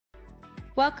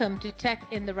Welcome to Tech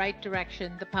in the Right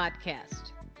Direction, the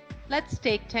podcast. Let's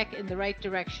take tech in the right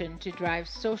direction to drive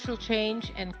social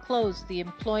change and close the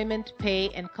employment, pay,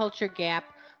 and culture gap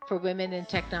for women in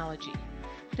technology.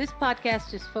 This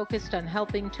podcast is focused on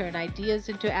helping turn ideas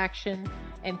into action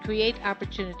and create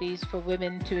opportunities for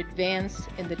women to advance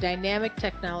in the dynamic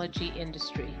technology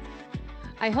industry.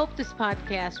 I hope this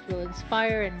podcast will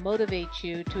inspire and motivate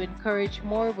you to encourage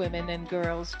more women and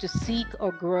girls to seek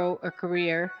or grow a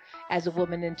career as a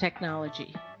woman in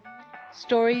technology.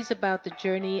 Stories about the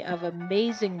journey of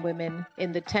amazing women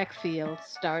in the tech field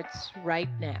starts right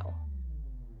now.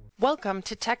 Welcome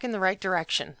to Tech in the Right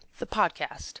Direction, the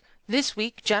podcast. This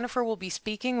week, Jennifer will be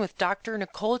speaking with Dr.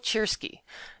 Nicole Chiersky.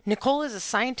 Nicole is a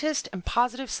scientist and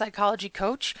positive psychology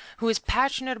coach who is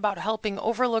passionate about helping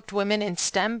overlooked women in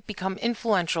STEM become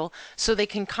influential so they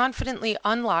can confidently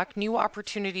unlock new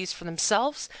opportunities for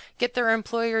themselves, get their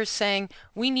employers saying,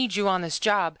 "We need you on this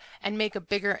job," and make a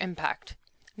bigger impact.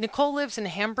 Nicole lives in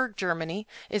Hamburg, Germany,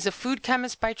 is a food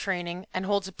chemist by training, and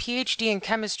holds a PhD in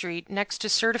chemistry next to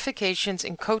certifications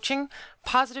in coaching,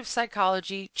 positive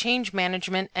psychology, change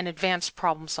management, and advanced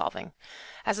problem solving.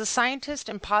 As a scientist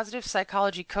and positive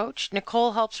psychology coach,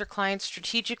 Nicole helps her clients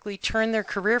strategically turn their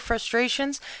career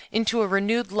frustrations into a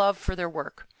renewed love for their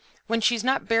work. When she's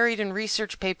not buried in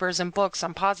research papers and books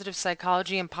on positive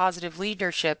psychology and positive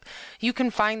leadership, you can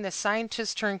find the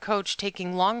scientist turned coach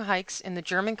taking long hikes in the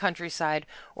German countryside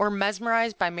or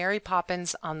mesmerized by Mary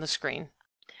Poppins on the screen.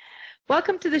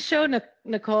 Welcome to the show,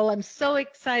 Nicole. I'm so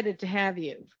excited to have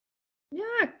you.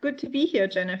 Yeah, good to be here,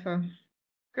 Jennifer.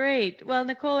 Great. Well,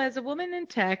 Nicole, as a woman in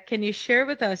tech, can you share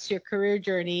with us your career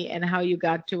journey and how you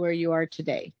got to where you are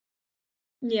today?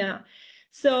 Yeah,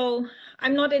 so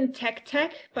I'm not in tech,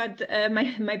 but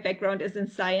my background is in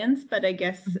science, but I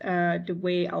guess the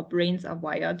way our brains are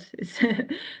wired is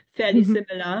fairly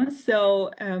similar. So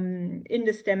in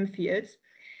the STEM fields.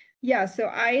 Yeah, so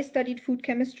I studied food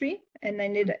chemistry and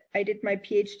I did my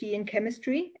PhD in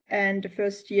chemistry. And the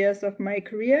first years of my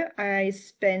career, I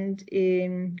spent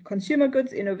in consumer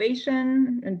goods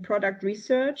innovation and product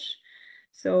research.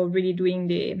 So really doing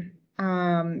the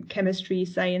chemistry,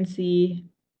 sciencey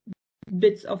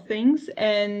bits of things.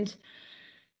 And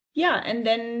yeah, and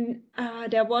then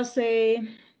there was a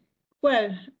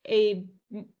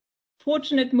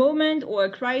fortunate moment or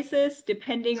a crisis,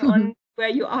 depending on where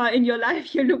you are in your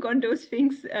life. You look on those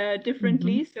things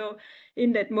differently. So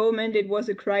in that moment, it was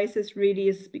a crisis, really,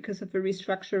 is because of a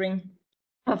restructuring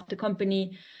of the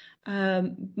company.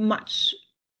 Much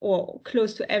or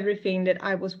close to everything that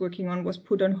I was working on was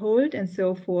put on hold. And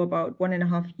so for about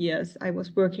 1.5 years, I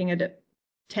was working at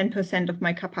 10% of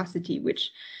my capacity, which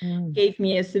gave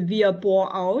me a severe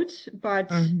bore out.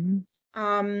 But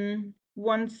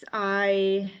once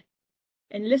I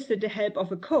enlisted the help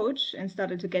of a coach and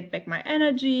started to get back my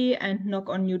energy and knock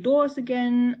on new doors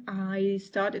again, I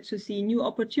started to see new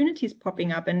opportunities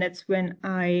popping up. And that's when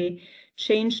I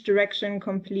changed direction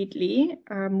completely,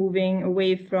 moving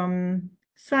away from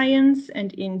science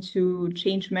and into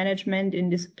change management in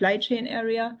the supply chain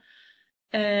area.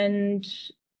 And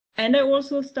I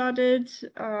also started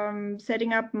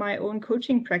setting up my own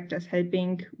coaching practice,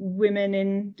 helping women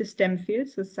in the STEM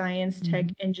fields, so science, tech,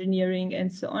 engineering, and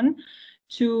so on,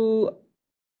 to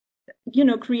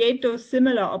create those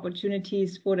similar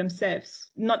opportunities for themselves,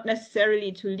 not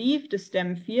necessarily to leave the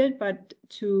STEM field, but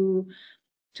to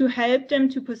help them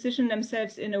to position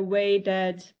themselves in a way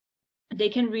that they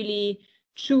can really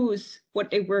choose what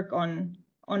they work on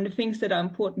the things that are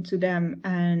important to them.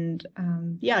 And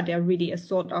they're really a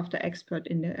sought after expert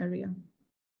in their area.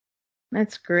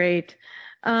 That's great.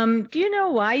 Do you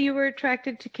know why you were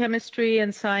attracted to chemistry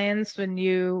and science when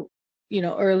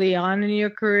early on in your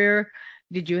career?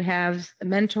 Did you have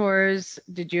mentors?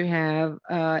 Did you have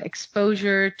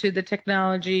exposure to the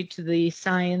technology, to the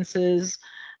sciences,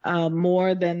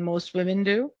 more than most women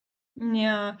do?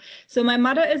 Yeah. So my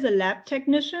mother is a lab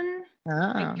technician.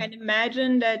 Ah. I can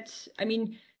imagine that,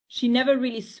 she never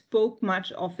really spoke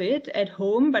much of it at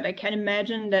home, but I can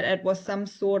imagine that it was some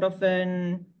sort of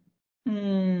an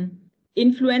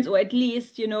influence, or at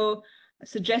least,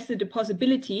 suggested the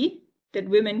possibility that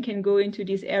women can go into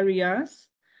these areas.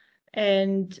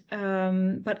 And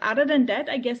but other than that,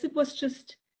 I guess it was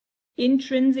just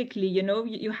intrinsically,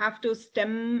 you have those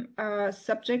STEM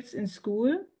subjects in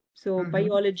school, so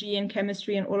biology and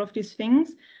chemistry and all of these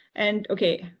things. And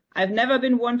okay, I've never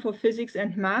been one for physics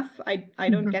and math. I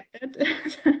don't get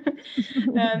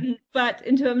that. But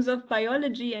in terms of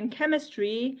biology and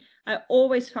chemistry, I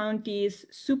always found these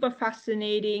super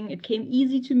fascinating. It came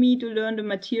easy to me to learn the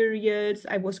materials.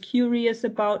 I was curious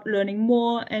about learning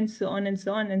more, and so on and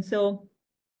so on. And so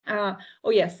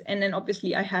Oh yes, and then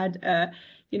obviously I had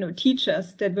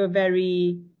teachers that were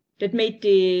that made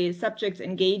the subjects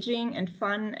engaging and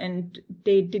fun, and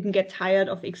they didn't get tired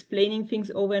of explaining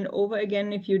things over and over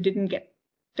again if you didn't get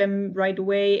them right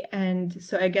away. And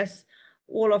so I guess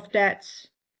all of that,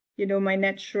 my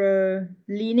natural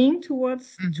leaning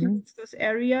towards those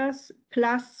areas,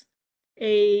 plus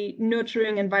a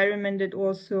nurturing environment that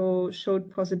also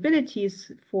showed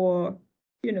possibilities for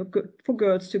for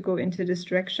girls to go into this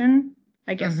direction.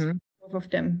 I guess both of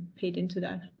them paid into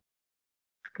that.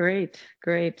 Great,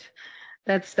 great.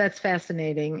 That's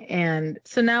fascinating. And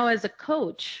so now as a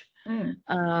coach,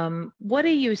 what are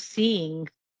you seeing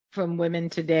from women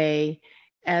today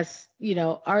as,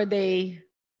 are they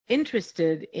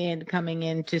interested in coming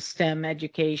into STEM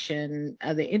education?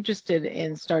 Are they interested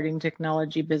in starting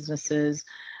technology businesses?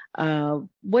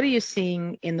 What are you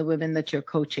seeing in the women that you're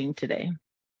coaching today?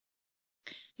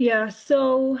 Yeah,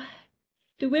 so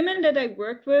the women that I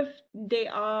work with, they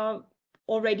are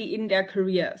already in their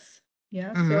careers.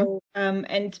 Yeah. So,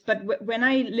 but when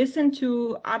I listen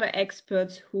to other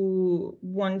experts who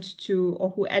want to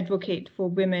or who advocate for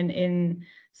women in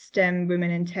STEM, women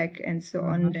in tech, and so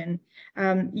on, then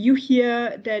you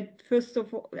hear that, first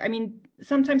of all, I mean,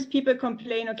 sometimes people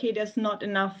complain, okay, there's not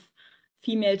enough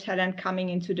female talent coming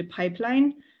into the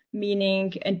pipeline,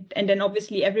 meaning, and then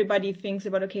obviously everybody thinks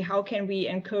about, okay, how can we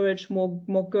encourage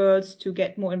more girls to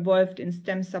get more involved in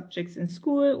STEM subjects in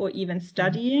school or even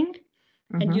studying?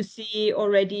 And you see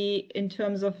already in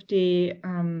terms of the,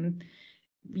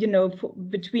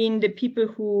 between the people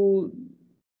who,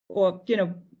 or,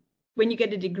 when you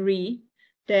get a degree,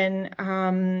 then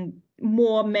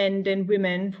more men than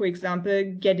women, for example,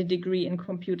 get a degree in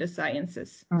computer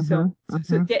sciences. So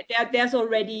there's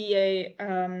already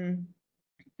a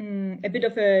bit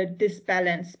of a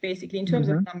disbalance, basically, in terms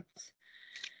of numbers.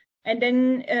 And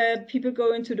then people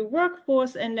go into the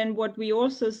workforce, and then what we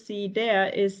also see there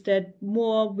is that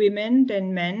more women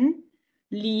than men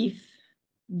leave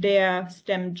their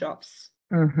STEM jobs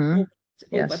over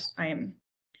time.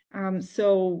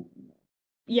 So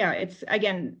yeah, it's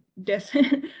again, there's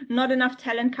not enough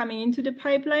talent coming into the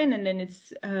pipeline, and then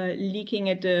it's leaking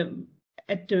at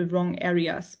the wrong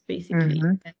areas, basically.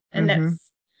 And that's,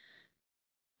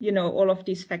 all of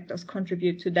these factors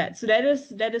contribute to that. So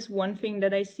that is one thing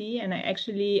that I see. And I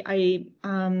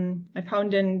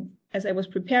found as I was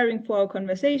preparing for our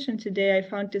conversation today, I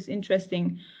found this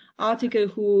interesting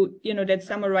article that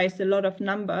summarized a lot of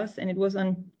numbers, and it was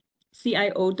on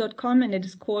CIO.com, and it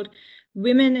is called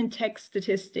Women in Tech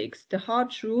Statistics, the Hard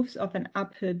Truths of an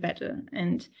Uphill Battle.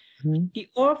 And the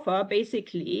author,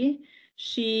 basically,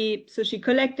 she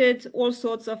collected all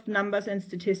sorts of numbers and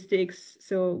statistics,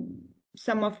 so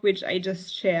some of which I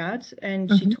just shared, and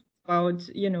she talked about,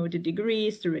 the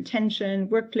degrees, the retention,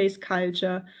 workplace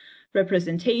culture,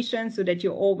 representation, so that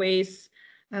you're always,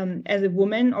 as a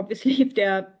woman, obviously, if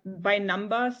they're by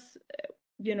numbers,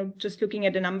 just looking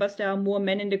at the numbers, there are more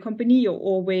men in the company, you're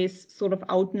always sort of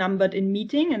outnumbered in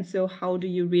meeting. And so how do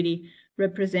you really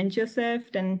represent yourself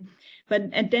then?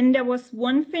 And then there was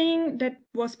one thing that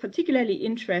was particularly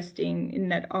interesting in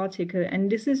that article,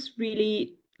 and this is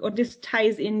really, or this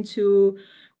ties into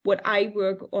what I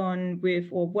work on with,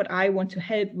 or what I want to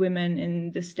help women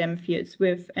in the STEM fields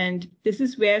with. And this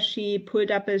is where she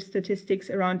pulled up the statistics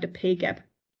around the pay gap.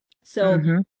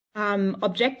 So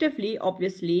objectively,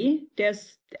 obviously, there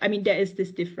is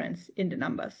this difference in the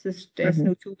numbers. There's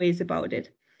no two ways about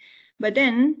it. But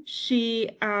then so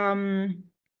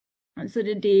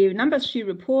the numbers she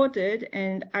reported,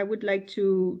 and I would like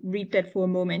to read that for a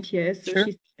moment here. So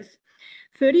she says,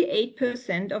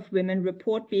 38% of women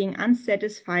report being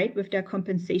unsatisfied with their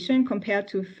compensation compared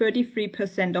to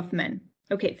 33% of men.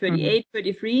 Okay, 38,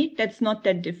 33, that's not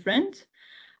that different.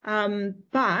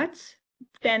 But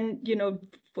then,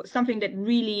 something that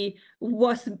really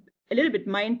was a little bit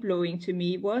mind-blowing to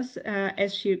me was,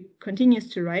 as she continues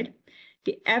to write,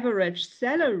 the average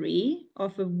salary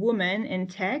of a woman in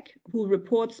tech who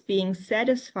reports being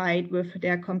satisfied with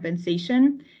their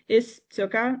compensation is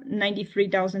circa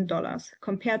 $93,000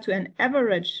 compared to an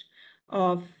average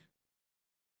of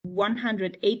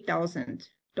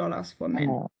 $108,000 for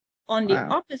men. On the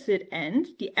opposite end,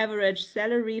 the average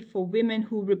salary for women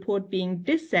who report being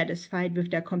dissatisfied with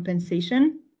their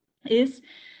compensation is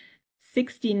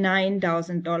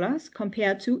 $69,000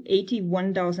 compared to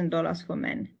 $81,000 for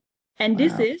men. And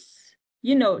this is,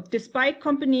 despite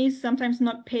companies sometimes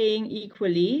not paying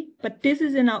equally, but this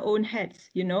is in our own heads,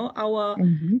 our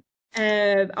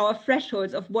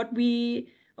thresholds of what we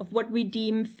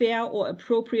deem fair or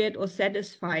appropriate or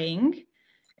satisfying.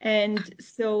 And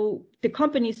so the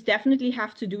companies definitely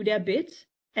have to do their bit.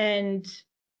 And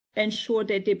ensure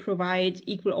that they provide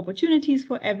equal opportunities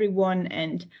for everyone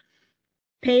and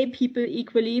pay people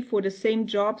equally for the same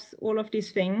jobs, all of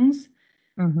these things.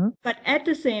 But at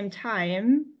the same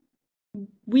time,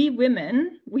 we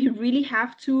women, we really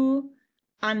have to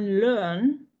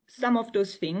unlearn some of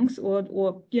those things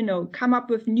or come up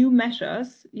with new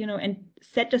measures, and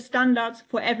set the standards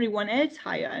for everyone else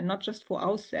higher and not just for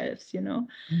ourselves.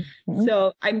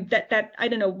 So that I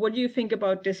don't know, what do you think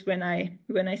about this when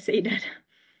I say that?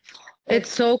 It's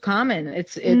so common.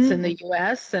 It's in the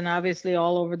US and obviously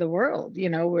all over the world.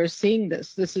 We're seeing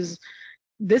this.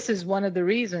 This is one of the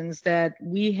reasons that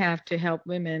we have to help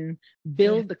women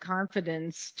build the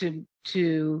confidence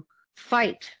to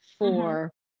fight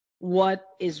for what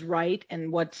is right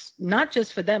and what's not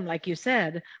just for them, like you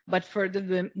said, but for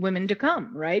the women to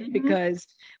come, right? Because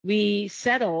we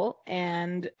settle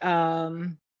and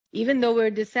even though we're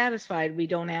dissatisfied, we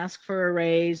don't ask for a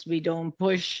raise, we don't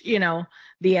push,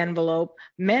 the envelope.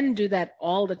 Men do that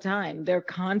all the time. They're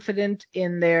confident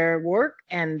in their work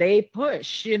and they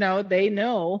push, they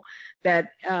know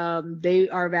that they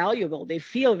are valuable. They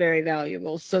feel very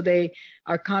valuable. So they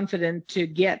are confident to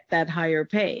get that higher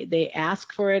pay. They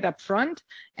ask for it up front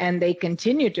and they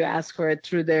continue to ask for it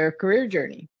through their career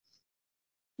journey.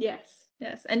 Yes.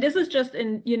 And this is just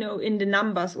in the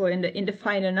numbers or in the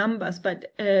final numbers,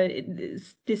 but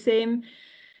the same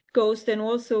goes then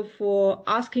also for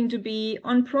asking to be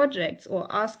on projects or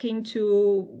asking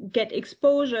to get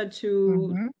exposure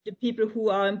to the people who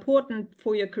are important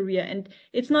for your career. And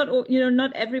it's not,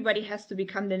 not everybody has to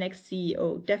become the next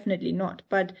CEO, definitely not.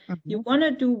 But you want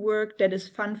to do work that is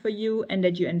fun for you and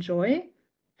that you enjoy.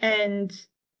 And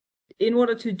in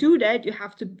order to do that, you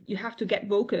have to get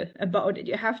vocal about it.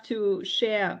 You have to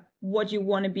share what you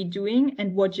want to be doing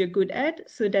and what you're good at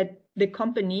so that the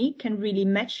company can really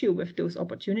match you with those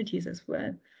opportunities as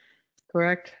well.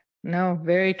 Correct. No,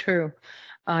 very true.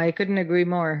 I couldn't agree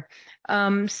more.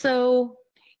 So,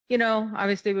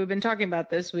 obviously we've been talking about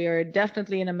this. We are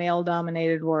definitely in a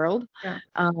male-dominated world. Yeah.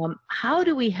 How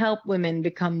do we help women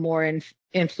become more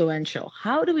influential?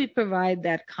 How do we provide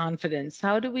that confidence?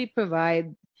 How do we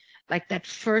provide like that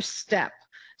first step?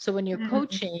 So when you're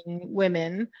coaching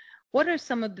women, what are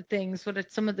some of the things, what are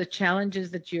some of the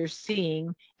challenges that you're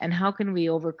seeing, and how can we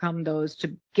overcome those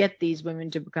to get these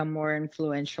women to become more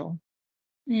influential?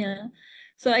 Yeah.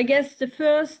 So I guess the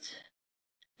first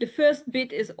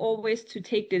bit is always to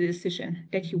take the decision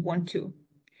that you want to.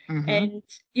 And,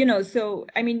 so,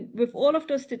 I mean, with all of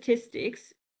those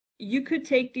statistics, you could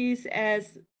take these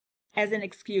as an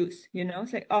excuse,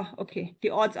 it's like, oh, okay, the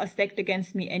odds are stacked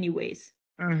against me anyways.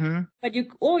 But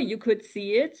you could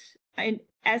see it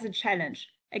as a challenge.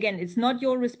 Again, it's not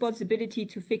your responsibility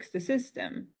to fix the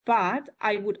system, but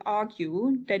I would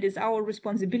argue that it's our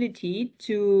responsibility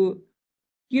to,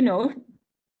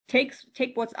 take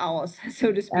what's ours,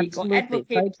 so to speak, Absolutely. or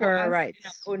advocate Fight for our us rights. in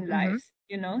our own lives,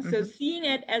 So seeing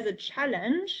it as a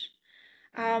challenge,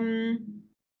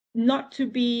 not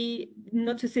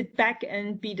to sit back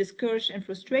and be discouraged and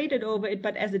frustrated over it,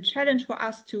 but as a challenge for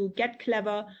us to get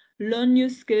clever, learn new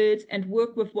skills, and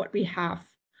work with what we have,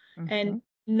 and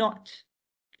not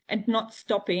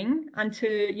stopping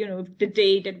until the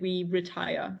day that we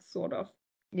retire, sort of.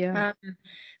 Yeah.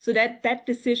 So that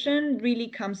decision really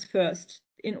comes first.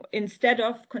 Instead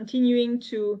of continuing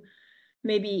to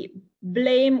maybe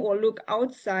blame or look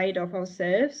outside of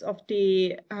ourselves of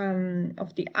the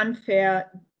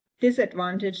unfair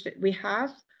disadvantage that we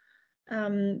have,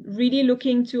 really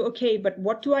looking to, okay, but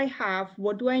what do I have?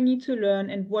 What do I need to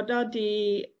learn? And what are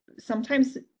the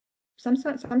sometimes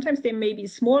there may be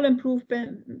small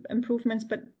improvements,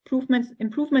 but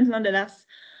improvements nonetheless.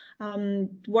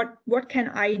 What can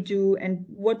I do and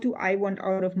what do I want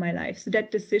out of my life? So that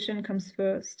decision comes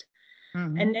first.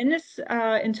 And then it's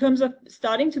in terms of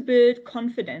starting to build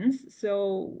confidence.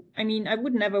 So, I mean, I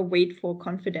would never wait for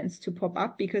confidence to pop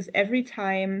up, because every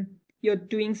time you're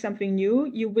doing something new,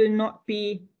 you will not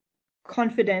be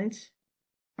confident,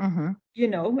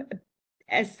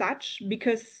 as such,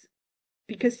 because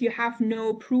you have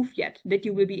no proof yet that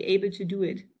you will be able to do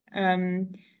it.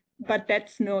 But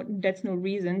that's no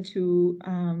reason to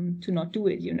not do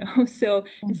it, So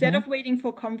instead of waiting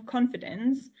for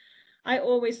confidence, I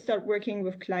always start working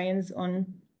with clients on,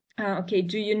 okay,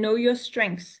 do you know your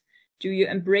strengths? Do you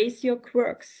embrace your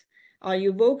quirks? Are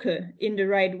you vocal in the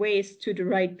right ways to the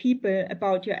right people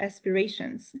about your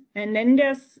aspirations? And then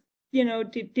there's,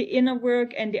 the inner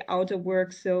work and the outer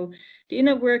work. So the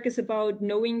inner work is about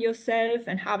knowing yourself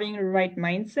and having the right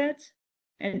mindset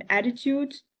and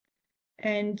attitude.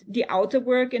 And the outer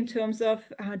work in terms of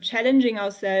challenging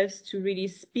ourselves to really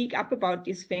speak up about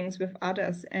these things with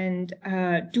others and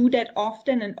do that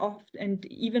often and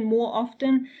even more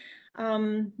often,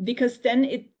 because then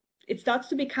it starts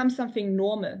to become something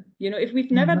normal. If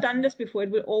we've never done this before, it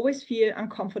will always feel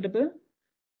uncomfortable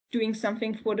doing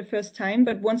something for the first time.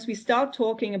 But once we start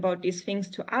talking about these things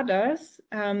to others,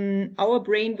 our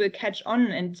brain will catch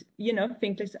on and,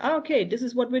 think like, okay, this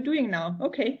is what we're doing now.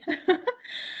 Okay.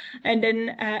 And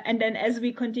then as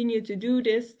we continue to do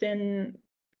this, then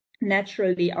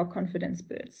naturally our confidence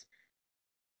builds.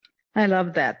 I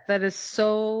love that. That is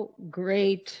so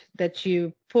great that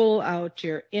you pull out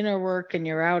your inner work and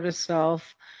your outer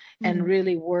self and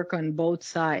really work on both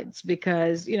sides,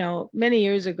 because, many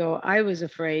years ago, I was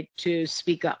afraid to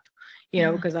speak up,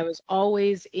 because I was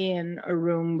always in a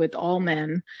room with all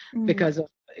men because of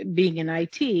being in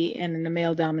IT and in a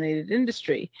male dominated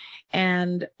industry.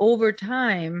 And over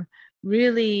time,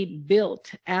 really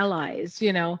built allies,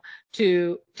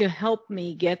 to help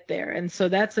me get there. And so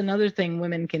that's another thing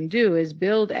women can do, is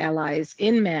build allies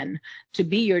in men to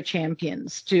be your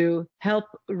champions, to help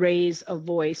raise a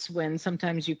voice when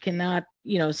sometimes you cannot,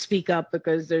 speak up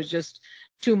because there's just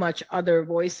too much other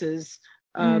voices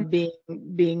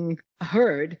being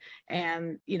heard.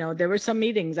 And there were some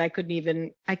meetings I couldn't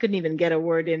even get a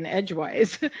word in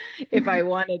edgewise if I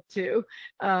wanted to.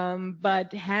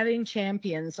 But having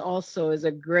champions also is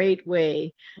a great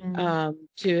way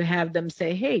to have them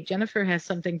say, hey, Jennifer has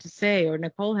something to say, or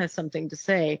Nicole has something to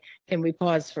say, can we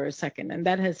pause for a second? And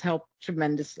that has helped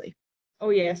tremendously. Oh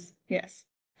yes,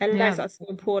 allies are so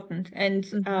important. And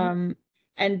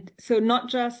so not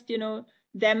just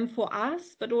them for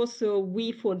us, but also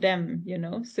we for them,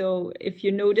 So if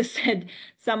you notice that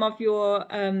some of your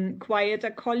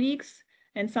quieter colleagues,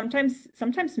 and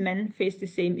sometimes men face the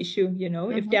same issue,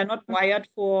 if they are not wired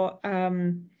for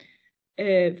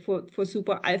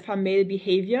super alpha male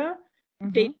behavior,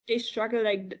 they struggle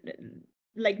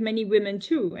like many women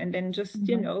too. And then just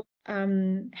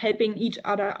helping each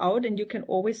other out, and you can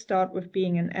always start with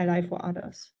being an ally for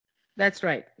others. That's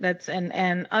right.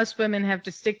 And us women have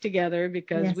to stick together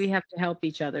because we have to help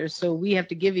each other. So we have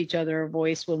to give each other a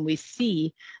voice when we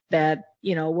see that,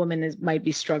 a woman might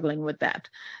be struggling with that.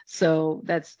 So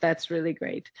that's really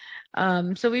great.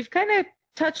 So we've kind of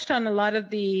touched on a lot of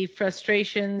the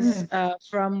frustrations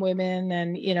from women,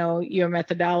 and, your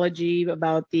methodology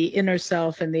about the inner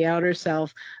self and the outer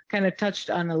self, kind of touched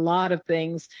on a lot of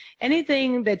things.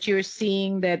 Anything that you're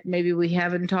seeing that maybe we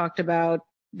haven't talked about,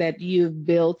 that you've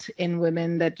built in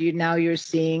women that you're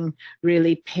seeing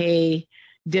really pay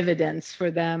dividends for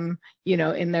them,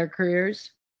 in their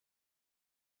careers?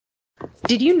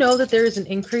 Did you know that there is an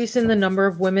increase in the number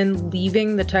of women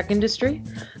leaving the tech industry?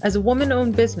 As a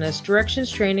woman-owned business, Directions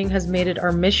Training has made it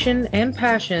our mission and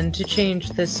passion to change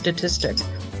this statistic.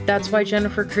 That's why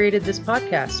Jennifer created this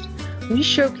podcast. We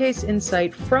showcase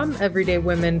insight from everyday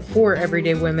women for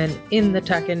everyday women in the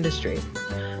tech industry.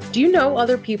 Do you know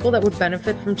other people that would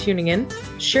benefit from tuning in?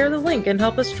 Share the link and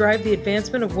help us drive the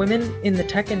advancement of women in the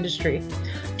tech industry.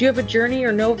 Do you have a journey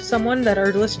or know of someone that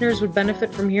our listeners would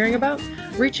benefit from hearing about?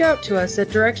 Reach out to us at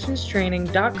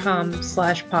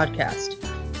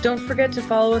directionstraining.com/podcast. Don't forget to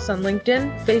follow us on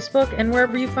LinkedIn, Facebook, and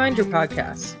wherever you find your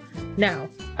podcasts. Now,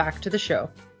 back to the show.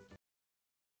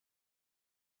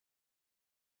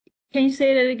 Can you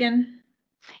say that again?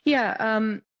 Yeah.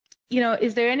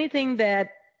 Is there anything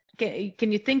that,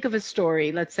 can you think of a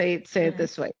story? Let's say it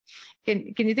this way.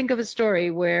 Can you think of a story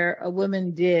where a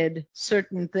woman did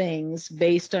certain things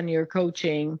based on your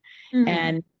coaching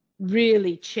and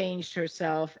really changed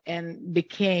herself and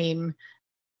became,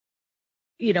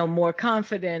 more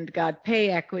confident, got pay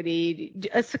equity,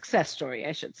 a success story,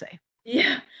 I should say?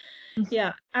 Yeah.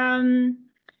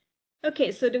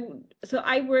 Okay, so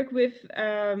I work with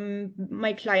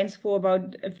my clients for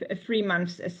about a 3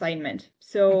 months assignment.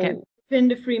 So within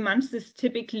the 3 months is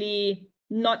typically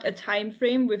not a time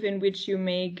frame within which you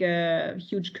make a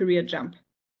huge career jump,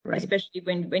 especially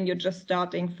when you're just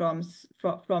starting from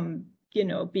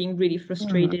being really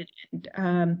frustrated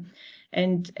and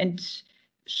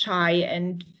shy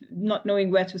and not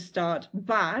knowing where to start.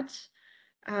 But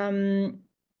in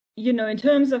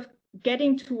terms of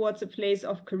getting towards a place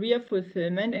of career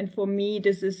fulfillment, and for me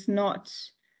this is not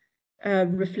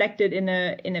reflected in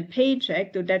a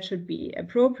paycheck, though that should be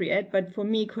appropriate, but for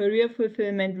me career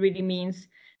fulfillment really means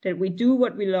that we do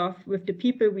what we love with the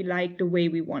people we like the way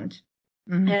we want.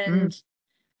 And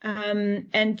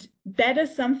that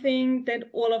is something that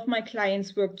all of my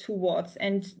clients work towards,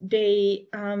 and they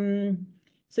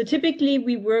so typically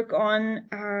we work on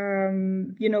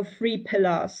 3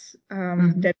 pillars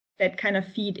that kind of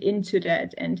feed into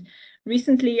that. And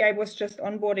recently I was just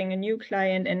onboarding a new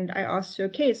client, and I asked her,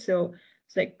 okay, so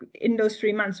it's like, in those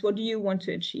 3 months, what do you want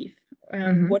to achieve?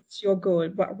 What's your goal?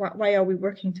 Why are we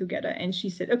working together? And she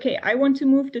said, okay, I want to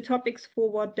move the topics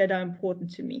forward that are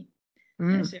important to me.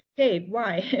 And I said, okay,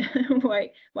 why?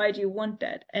 Why do you want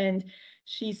that? And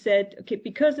she said, okay,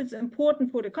 because it's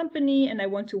important for the company, and I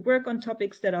want to work on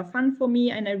topics that are fun for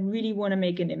me, and I really want to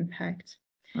make an impact.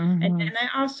 And then I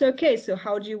asked her, okay, so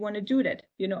how do you want to do that?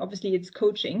 You know, obviously it's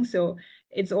coaching, so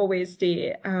it's always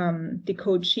the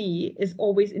coachee is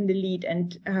always in the lead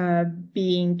and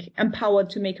being empowered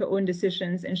to make her own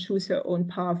decisions and choose her own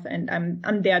path. And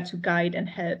I'm there to guide and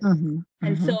help.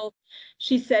 And so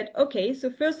she said, okay, so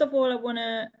first of all, I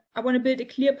wanna build a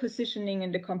clear positioning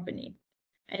in the company.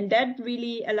 And that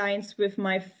really aligns with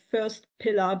my first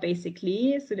pillar,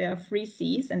 basically. So there are 3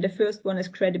 C's, and the first one is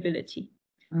credibility.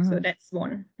 So that's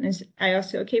one. And I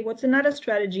asked her, okay, what's another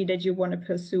strategy that you want to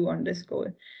pursue on this goal?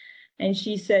 And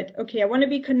she said, okay, I want to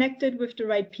be connected with the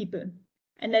right people.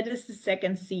 And that is the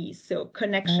second C. So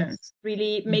connections,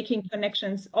 really making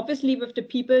connections, obviously with the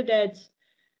people that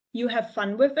you have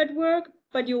fun with at work,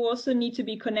 but you also need to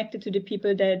be connected to the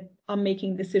people that are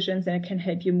making decisions and can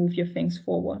help you move your things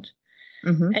forward.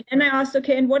 And then I asked,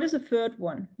 okay, and what is the third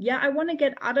one? Yeah, I want to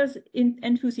get others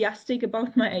enthusiastic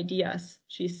about my ideas,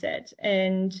 she said.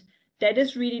 And that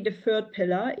is really the third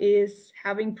pillar, is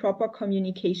having proper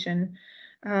communication.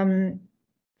 And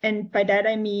by that,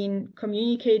 I mean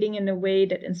communicating in a way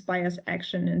that inspires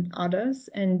action in others,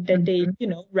 and that they,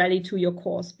 rally to your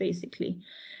cause, basically.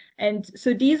 And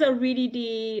so these are really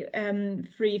the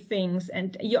 3 things.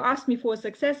 And you asked me for a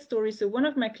success story. So one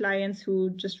of my clients who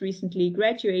just recently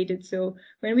graduated, so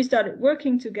when we started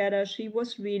working together, she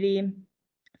was really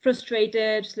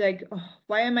frustrated. She's like, oh,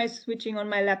 why am I switching on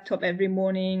my laptop every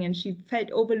morning? And she felt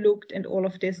overlooked and all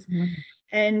of this.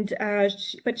 And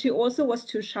but she also was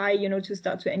too shy, to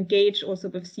start to engage also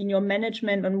with senior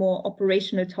management on more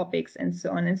operational topics and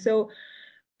so on. And so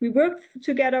we worked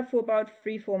together for about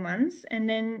 3-4 months, and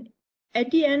then at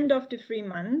the end of the 3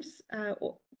 months,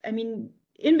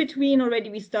 in between already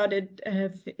we started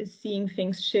seeing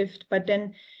things shift, but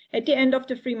then at the end of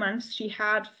the 3 months, she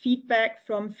had feedback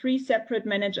from 3 separate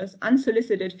managers,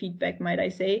 unsolicited feedback, might I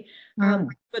say.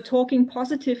 We're talking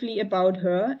positively about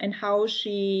her and how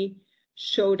she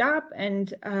showed up,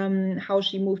 and how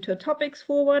she moved her topics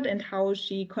forward, and how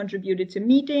she contributed to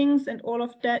meetings and all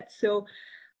of that. So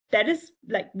that is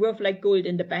like worth like gold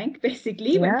in the bank,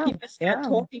 basically. When people start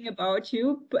talking about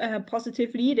you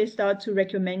positively, they start to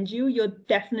recommend you. You're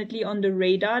definitely on the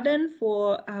radar then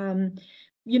for,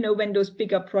 when those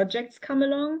bigger projects come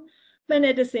along. Then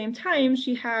at the same time,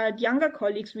 she had younger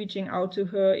colleagues reaching out to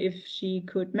her if she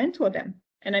could mentor them.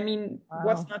 And I mean,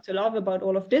 what's not to love about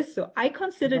all of this? So I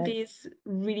consider these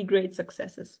really great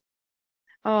successes.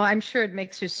 Oh, I'm sure it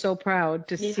makes you so proud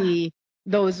to see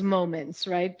those moments,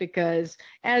 right? Because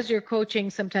as you're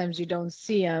coaching, sometimes you don't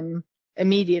see them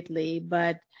immediately,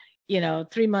 but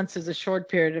 3 months is a short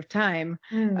period of time.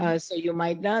 So you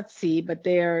might not see, but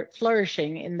they're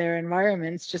flourishing in their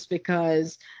environments just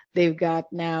because they've got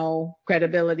now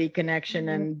credibility, connection,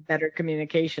 and better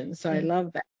communication. So I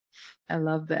love that. I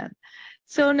love that.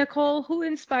 So Nicole, who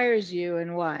inspires you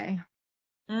and why?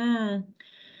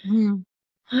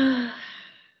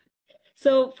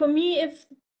 So for me, it's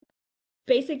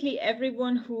basically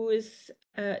everyone who is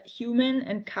human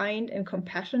and kind and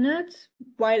compassionate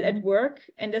while at work,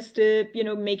 and is still,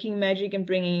 making magic and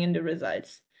bringing in the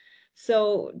results.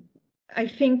 So I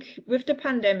think with the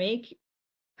pandemic,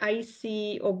 I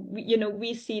see, or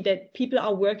we see that people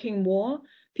are working more,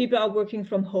 people are working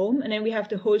from home, and then we have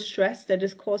the whole stress that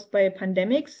is caused by a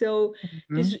pandemic. So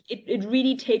it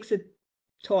really takes a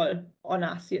toll on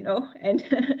us, and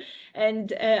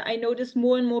and I notice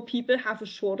more and more people have a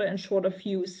shorter and shorter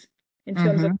fuse in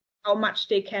terms of how much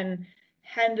they can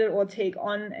handle or take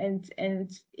on, and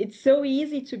it's so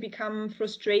easy to become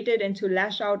frustrated and to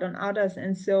lash out on others.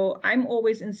 And so I'm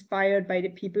always inspired by the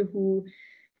people who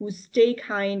stay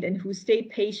kind and who stay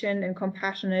patient and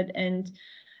compassionate, and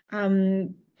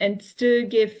still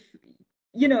give,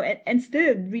 and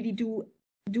still really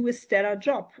do a stellar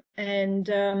job. And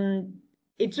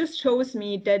it just shows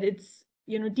me that it's,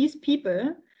 these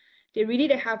people,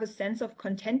 they have a sense of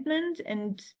contentment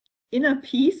and inner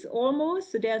peace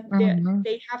almost. So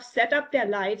they have set up their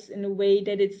lives in a way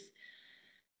that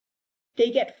they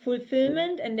get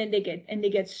fulfillment, and then they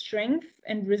get strength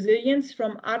and resilience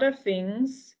from other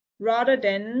things, rather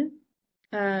than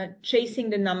chasing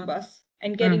the numbers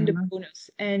and getting the bonus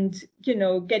and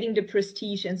getting the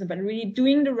prestige and so on. Really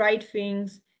doing the right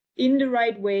things in the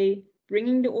right way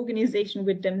bringing the organization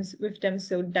with them.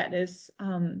 So that is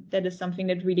something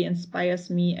that really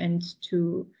inspires me, and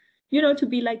to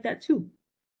be like that too.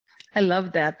 I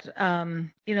love that.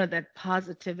 That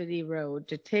positivity road,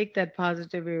 to take that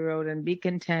positivity road and be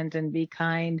content and be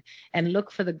kind and look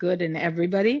for the good in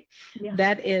everybody. Yeah.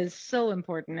 That is so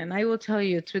important. And I will tell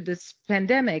you, through this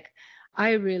pandemic,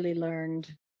 I really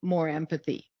learned more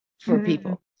empathy for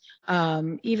people.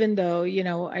 Even though,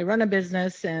 I run a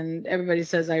business and everybody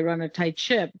says I run a tight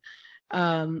ship.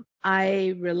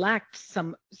 I relaxed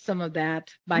some of that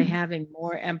by having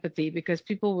more empathy, because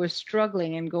people were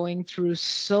struggling and going through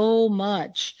so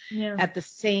much at the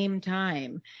same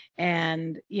time.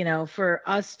 And, for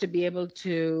us to be able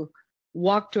to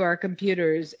walk to our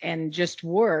computers and just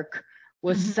work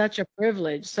was such a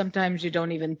privilege. Sometimes you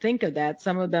don't even think of that.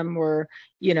 Some of them were,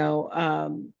 a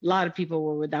lot of people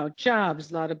were without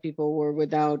jobs. A lot of people were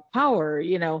without power,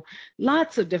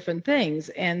 lots of different things.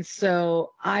 And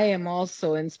so I am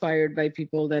also inspired by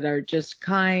people that are just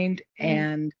kind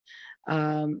and,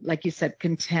 like you said,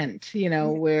 content,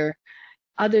 where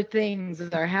other things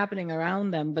are happening around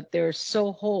them, but they're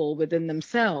so whole within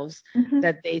themselves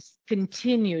that they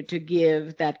continue to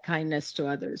give that kindness to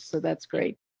others. So that's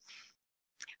great.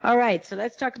 All right, so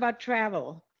let's talk about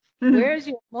travel. Where's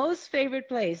your most favorite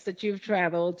place that you've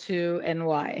traveled to, and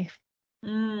why?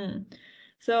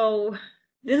 So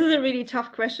this is a really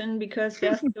tough question, because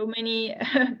there's so many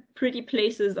pretty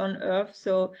places on Earth.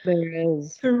 So there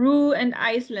is. Peru and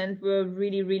Iceland were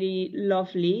really, really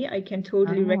lovely. I can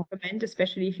totally recommend,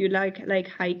 especially if you like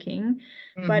hiking.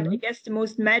 But I guess the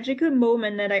most magical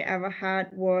moment that I ever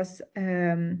had was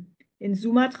in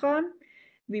Sumatra.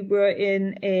 We were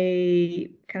in a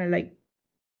kind of like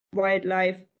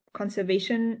wildlife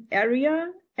conservation area,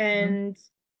 and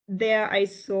there I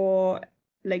saw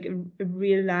like a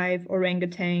real life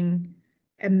orangutan,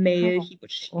 a male.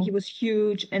 He was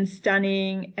huge and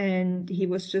stunning, and he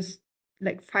was just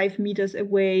like 5 meters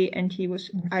away, and he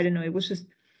was, I don't know, it was just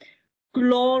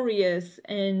glorious.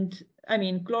 And I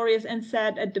mean, glorious and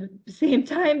sad at the same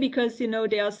time, because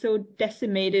they are so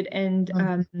decimated, and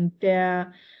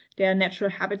their natural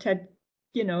habitat,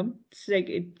 it's like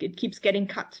it keeps getting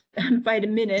cut by the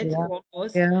minute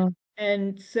almost.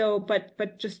 And so,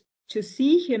 but just to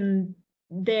see him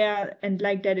there and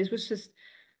like that, it was just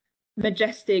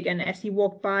majestic. And as he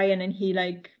walked by, and then he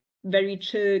like very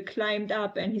chill climbed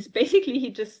up, and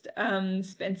he just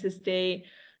spends his day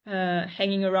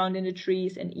hanging around in the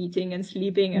trees and eating and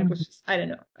sleeping. And it was just, I don't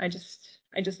know, I just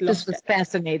loved This was that.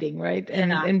 fascinating, right?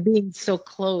 And being so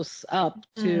close up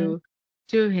to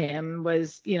him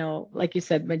was, like you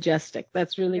said, majestic.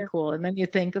 That's really cool. And then you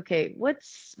think, okay,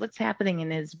 what's happening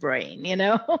in his brain?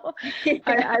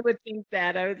 I would think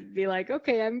that. I would be like,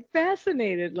 okay, I'm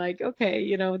fascinated. Like,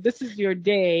 okay, this is your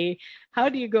day. How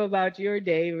do you go about your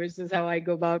day versus how I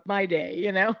go about my day?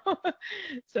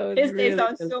 So it's His day really,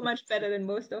 sounds really so much better than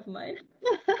most of mine.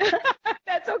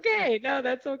 That's okay. No,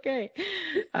 that's okay.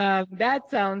 That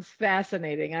sounds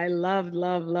fascinating. I love,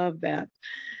 love, love that.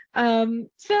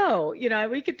 So,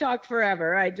 we could talk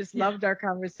forever. I just loved our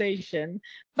conversation.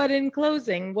 But in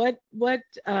closing, what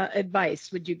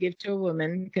advice would you give to a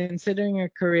woman considering a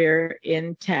career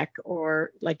in tech,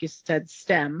 or, like you said,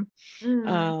 STEM?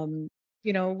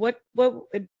 What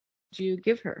would you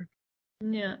give her?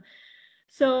 Yeah.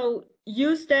 So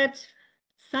use that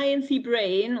sciencey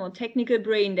brain or technical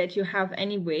brain that you have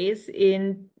anyways,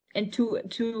 and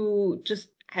to just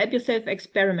help yourself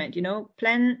experiment,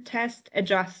 plan, test,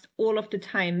 adjust all of the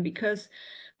time. Because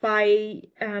by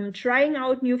trying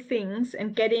out new things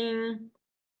and getting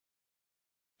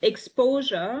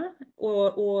exposure,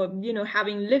 or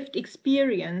having lived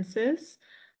experiences,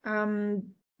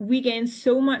 we gain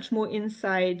so much more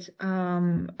insight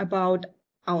about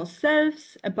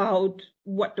ourselves, about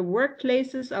what the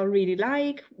workplaces are really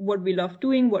like, what we love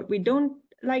doing, what we don't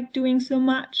like doing so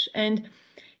much. And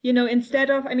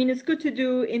instead of, I mean, it's good to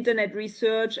do internet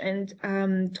research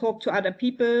and talk to other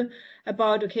people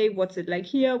about, okay, what's it like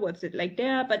here, what's it like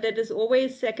there, but that is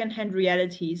always secondhand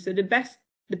reality. So the best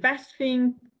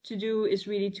thing to do is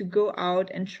really to go out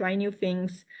and try new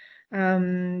things.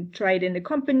 Try it in the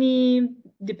company.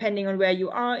 Depending on where you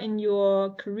are in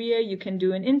your career, you can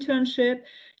do an internship,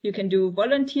 you can do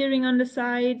volunteering on the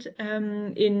side,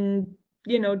 in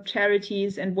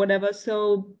charities and whatever.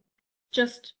 So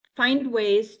just find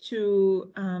ways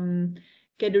to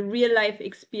get a real life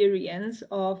experience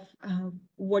of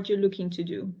what you're looking to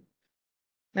do.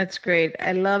 That's great.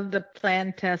 I love the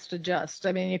plan, test, adjust.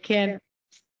 I mean, you can't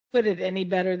put it any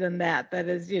better than that. That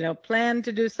is, plan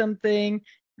to do something,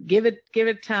 give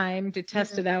it time to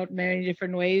test it out in many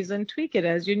different ways, and tweak it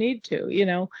as you need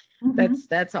to.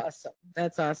 That's awesome.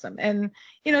 That's awesome. And,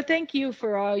 thank you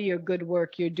for all your good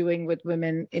work you're doing with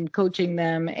women in coaching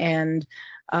them and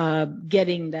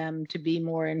getting them to be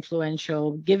more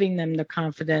influential, giving them the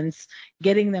confidence,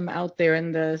 getting them out there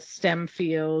in the STEM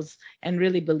fields and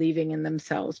really believing in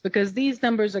themselves, because these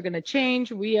numbers are going to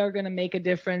change. We are going to make a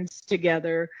difference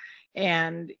together.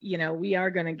 And, we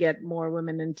are going to get more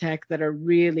women in tech that are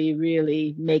really,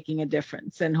 really making a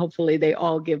difference. And hopefully they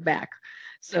all give back.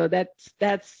 So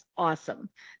that's awesome.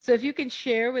 So if you can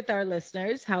share with our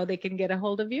listeners how they can get a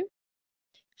hold of you.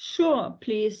 Sure,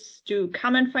 please do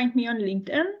come and find me on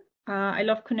LinkedIn. I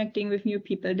love connecting with new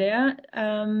people there.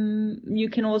 You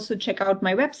can also check out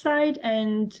my website,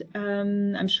 and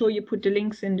I'm sure you put the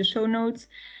links in the show notes.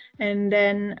 And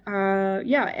then,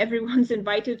 everyone's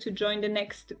invited to join the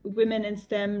next Women in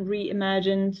STEM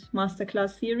Reimagined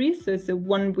Masterclass series. So it's a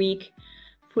 1 week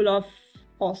full of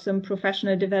awesome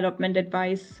professional development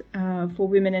advice for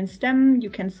women in STEM.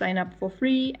 You can sign up for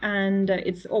free, and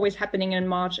it's always happening in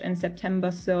March and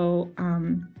September. So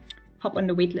hop on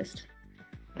the wait list.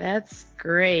 That's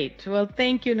great. Well,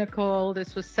 thank you, Nicole.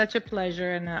 This was such a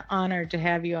pleasure and an honor to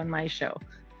have you on my show.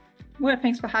 Well,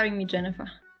 thanks for having me, Jennifer.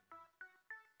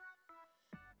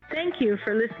 Thank you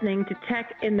for listening to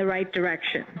Tech in the Right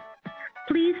Direction.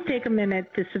 Please take a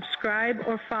minute to subscribe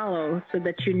or follow so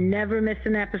that you never miss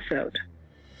an episode.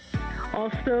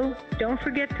 Also, don't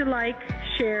forget to like,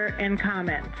 share, and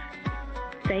comment.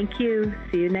 Thank you.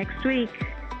 See you next week.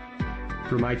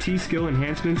 From IT skill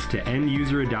enhancements to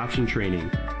end-user adoption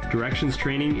training, Directions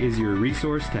Training is your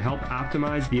resource to help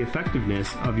optimize the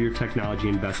effectiveness of your technology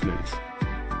investments.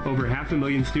 Over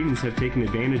 500,000 students have taken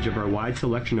advantage of our wide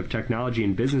selection of technology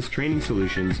and business training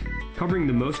solutions, covering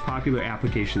the most popular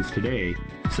applications today,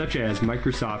 such as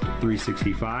Microsoft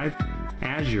 365,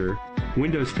 Azure,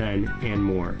 Windows 10, and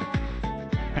more.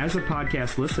 As a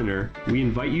podcast listener, we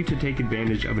invite you to take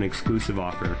advantage of an exclusive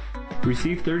offer.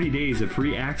 Receive 30 days of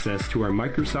free access to our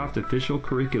Microsoft official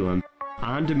curriculum,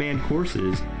 on-demand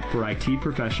courses for IT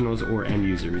professionals or end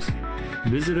users.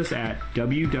 Visit us at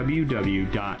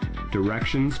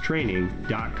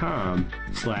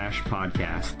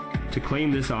www.directionstraining.com/podcast to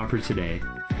claim this offer today.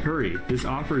 Hurry, this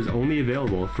offer is only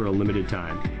available for a limited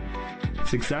time.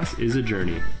 Success is a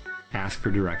journey. Ask for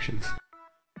directions.